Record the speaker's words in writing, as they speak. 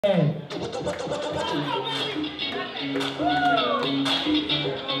2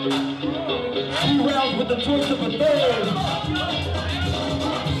 rounds with the choice of a third.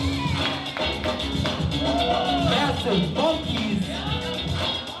 Massive monkeys.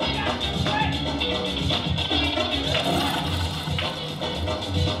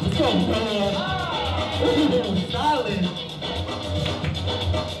 Let's go, man. Ooh, silent.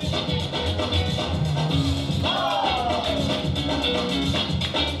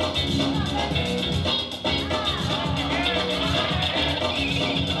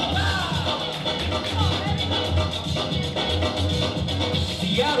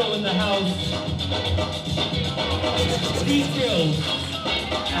 Seattle in the house. Detailz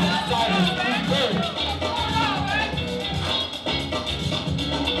outside of Merk.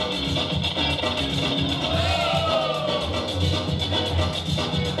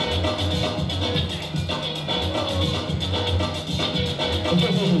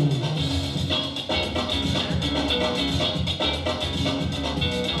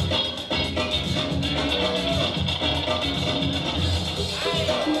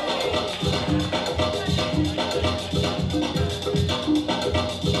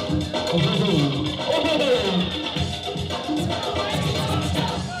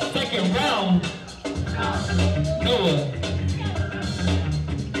 Second round. Noah.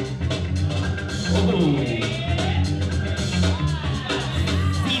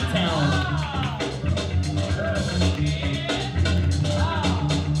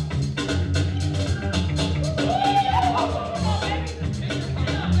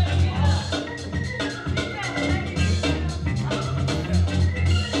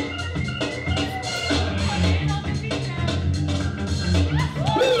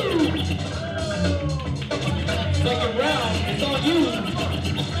 Second round, it's on you.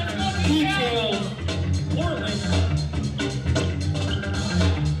 Detailz, Portland.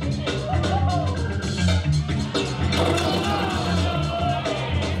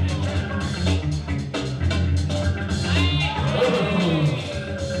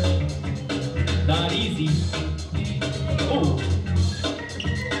 Not easy. Ooh.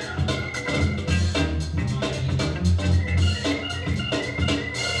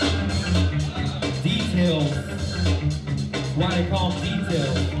 Detailz. Why they call them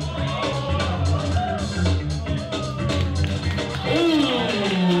Detailz. Ooh,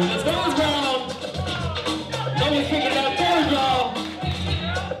 the third round. No one's kicking that third round.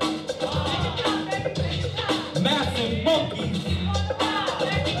 Massive monkeys.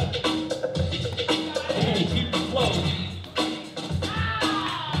 Ooh, keep it close.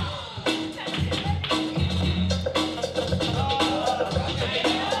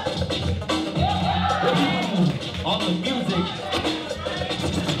 Ooh, on the music.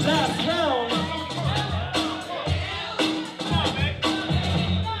 Last round.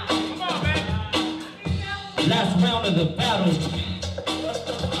 Last round of the battle.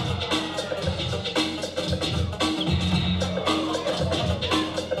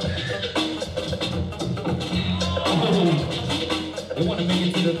 Oh, they want to make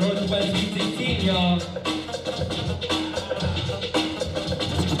it to the Northwestbboys 16, y'all.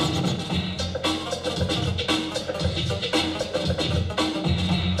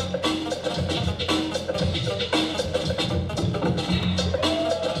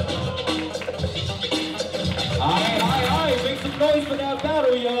 Alright, make some noise for that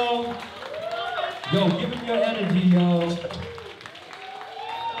battle, y'all. Yo, give him your energy, y'all.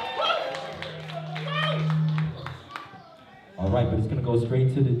 Alright, but it's gonna go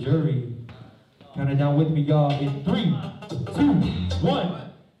straight to the jury. Count it down with me, y'all, in 3, 2, 1.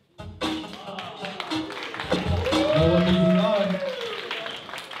 No one moving on.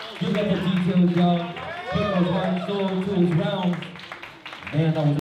 Give that the Detailz, y'all. Put those heart and soul to his rounds. Man, that was